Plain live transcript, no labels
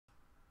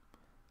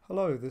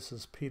Hello, this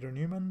is Peter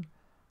Newman.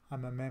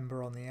 I'm a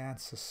member on the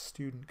ANSYS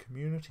student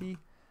community,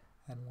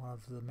 and one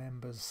of the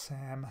members,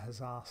 Sam,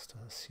 has asked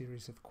a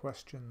series of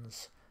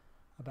questions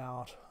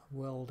about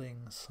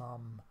welding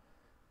some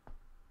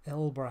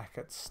L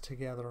brackets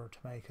together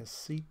to make a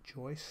seat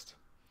joist,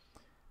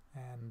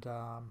 and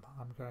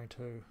I'm going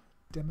to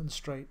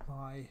demonstrate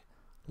my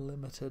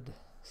limited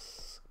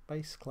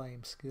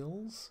SpaceClaim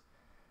skills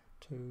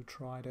to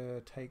try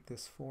to take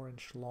this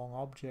 4-inch long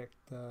object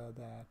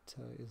that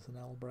is an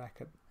L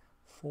bracket,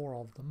 4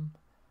 of them,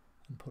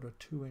 and put a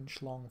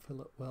 2-inch long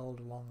fillet weld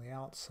along the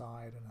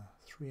outside and a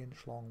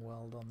 3-inch long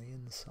weld on the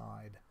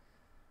inside.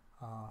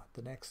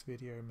 The next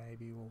video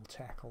maybe will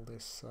tackle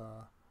this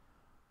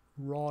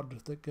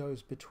rod that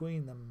goes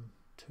between them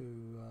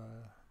to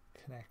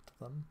connect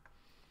them,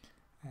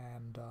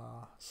 and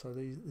so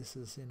this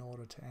is in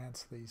order to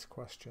answer these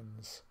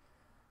questions.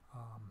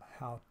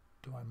 How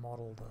do I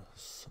model the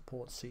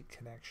support seat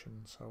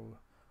connection? So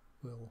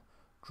we'll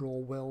draw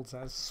welds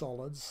as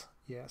solids,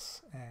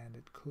 yes, and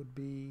it could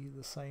be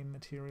the same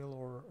material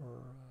or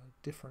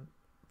different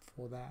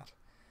for that.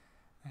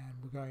 And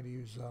we're going to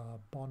use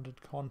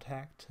bonded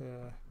contact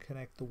to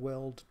connect the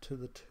weld to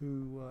the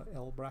two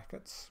L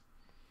brackets.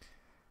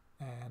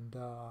 And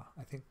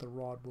I think the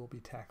rod will be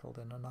tackled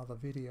in another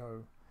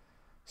video.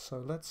 So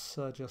let's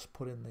just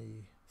put in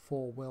the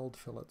 4 weld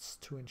fillets,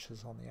 2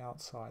 inches on the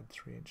outside,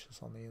 3 inches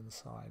on the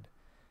inside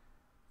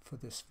for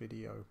this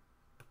video.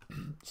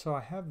 So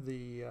I have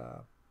the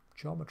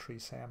geometry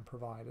Sam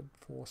provided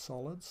for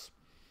solids,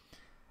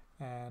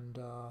 and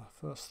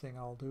first thing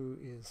I'll do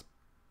is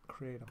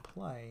create a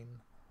plane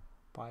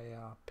by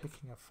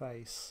picking a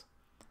face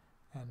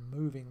and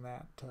moving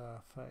that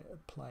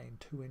plane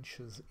 2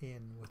 inches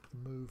in with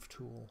the move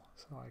tool.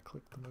 So I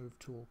click the move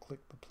tool,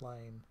 click the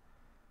plane,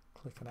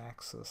 click an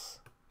axis,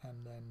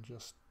 and then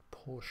just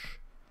push.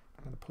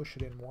 I'm going to push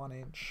it in 1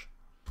 inch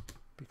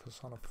because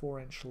on a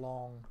 4-inch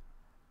long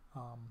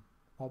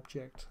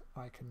object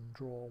I can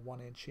draw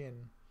 1 inch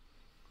in,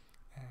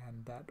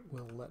 and that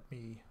will let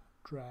me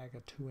drag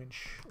a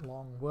 2-inch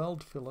long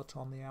weld fillet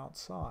on the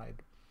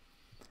outside.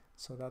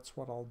 So that's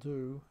what I'll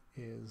do,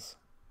 is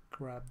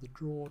grab the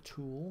draw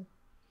tool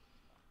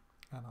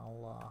and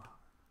I'll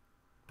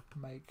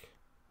make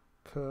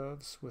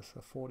curves with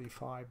a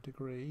 45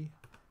 degree.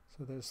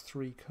 So there's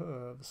 3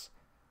 curves.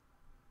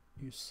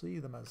 You see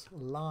them as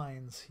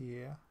lines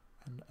here,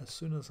 and as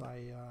soon as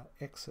I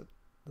exit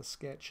the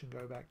sketch and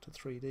go back to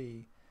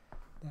 3D,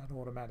 that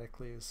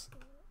automatically is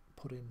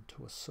put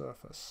into a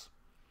surface.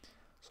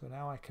 So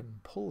now I can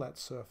pull that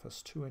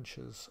surface 2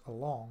 inches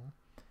along,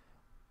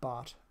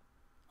 but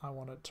I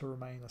want it to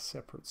remain a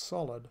separate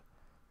solid.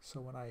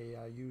 So when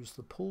I use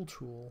the pull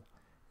tool,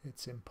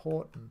 it's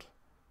important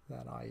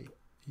that I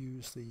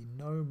use the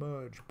no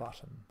merge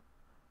button,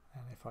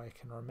 and if I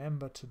can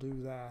remember to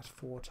do that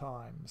 4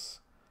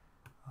 times,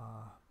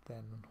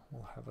 then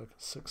we'll have a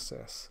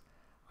success.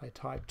 I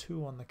type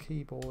 2 on the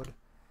keyboard,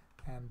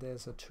 and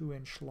there's a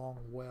 2-inch long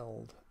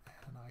weld,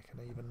 and I can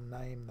even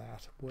name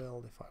that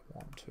weld if I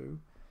want to,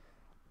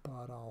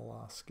 but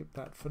I'll skip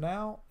that for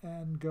now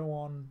and go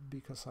on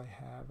because I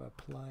have a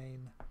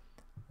plane. I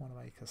want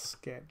to make a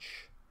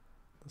sketch.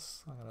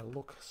 I'm going to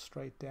look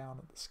straight down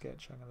at the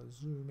sketch. I'm going to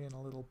zoom in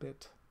a little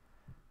bit,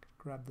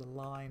 grab the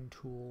line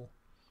tool,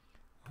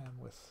 and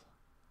with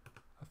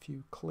a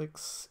few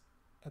clicks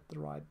at the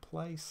right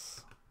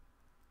place,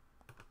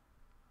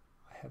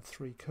 I have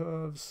 3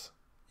 curves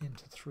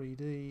into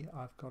 3D.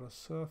 I've got a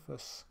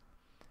surface,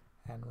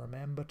 and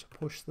remember to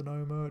push the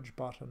no merge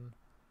button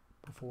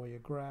before you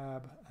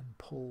grab and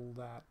pull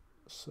that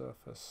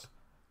surface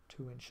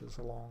 2 inches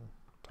along,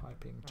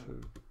 typing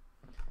 2.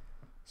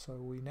 So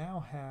we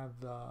now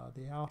have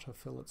the outer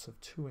fillets of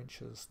 2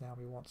 inches. Now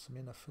we want some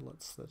inner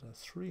fillets that are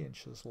 3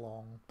 inches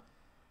long,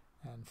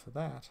 and for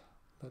that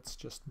let's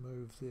just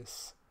move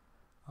this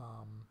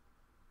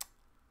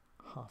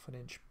half an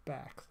inch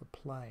back, the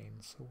plane.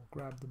 So we'll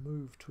grab the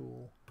move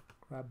tool,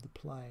 grab the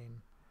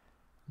plane,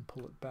 and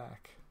pull it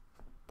back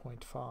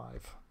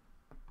 0.5.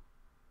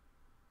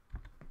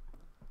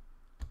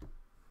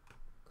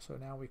 So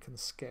now we can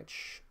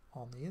sketch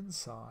on the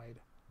inside.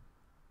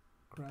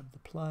 Grab the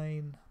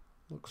plane,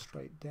 look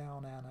straight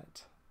down at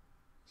it,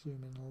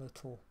 zoom in a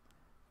little.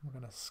 We're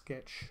going to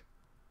sketch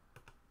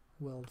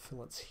weld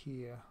fillets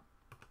here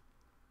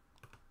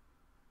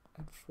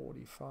at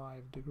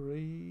 45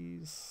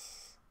 degrees.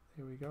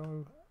 There we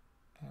go,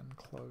 and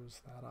close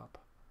that up.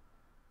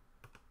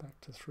 Back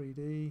to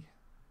 3D.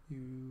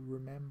 You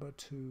remember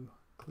to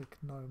click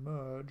no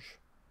merge,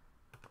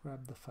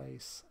 grab the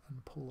face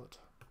and pull it.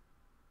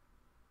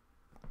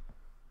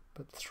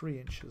 But 3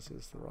 inches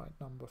is the right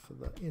number for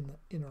the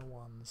inner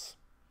ones.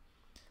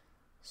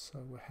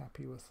 So we're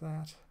happy with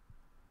that.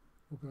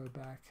 We'll go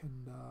back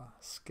and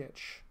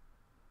sketch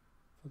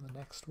for the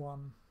next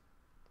one.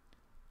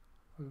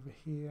 Over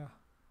here,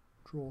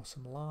 draw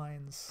some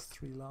lines,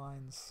 3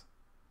 lines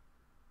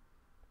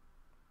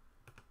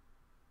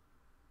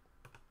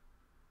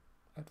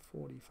at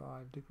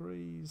 45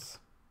 degrees,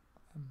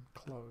 and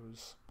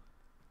close.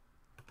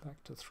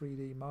 Back to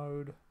 3D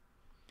mode,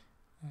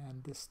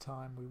 and this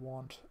time we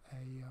want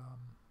a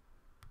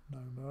no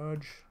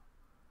merge.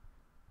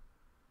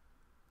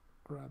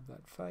 Grab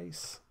that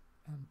face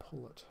and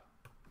pull it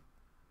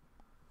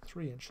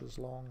 3 inches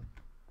long.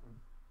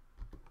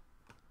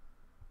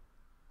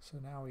 So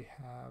now we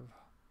have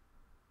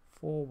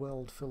 4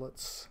 weld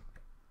fillets,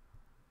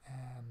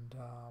 and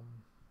go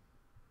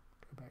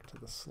back to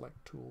the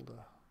select tool to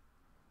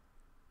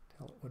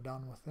tell it we're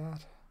done with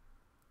that.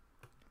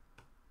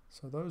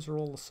 So those are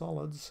all the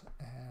solids,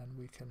 and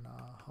we can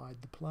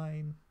hide the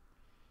plane,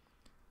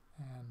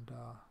 and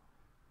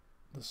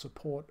the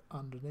support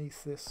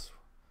underneath this,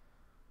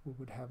 we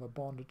would have a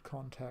bonded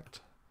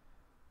contact.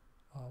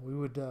 We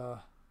would,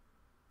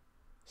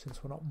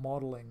 since we're not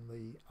modeling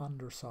the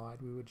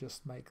underside, we would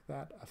just make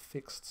that a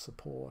fixed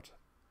support,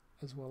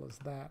 as well as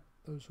that.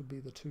 Those would be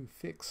the 2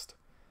 fixed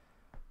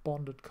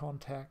bonded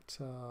contact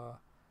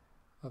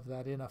of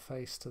that inner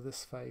face to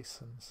this face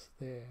and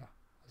there,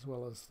 as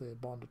well as the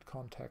bonded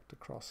contact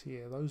across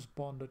here. Those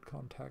bonded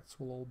contacts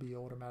will all be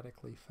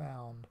automatically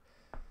found.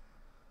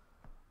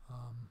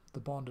 The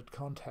bonded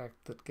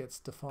contact that gets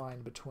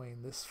defined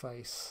between this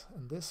face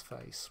and this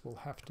face will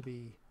have to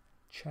be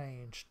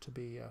changed to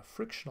be a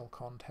frictional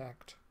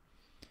contact,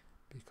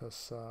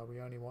 because we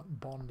only want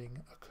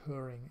bonding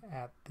occurring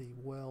at the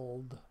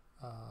weld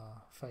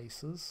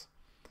faces,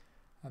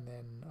 and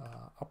then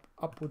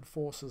upward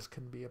forces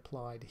can be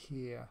applied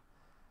here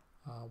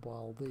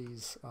while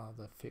these are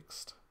the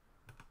fixed.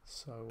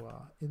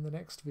 So in the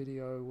next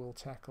video we'll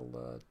tackle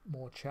the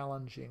more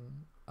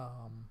challenging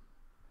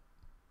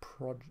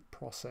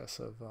process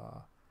of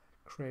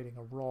creating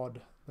a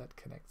rod that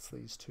connects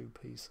these 2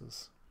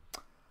 pieces.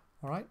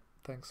 Alright,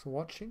 thanks for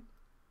watching.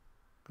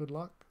 Good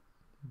luck.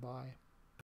 Bye.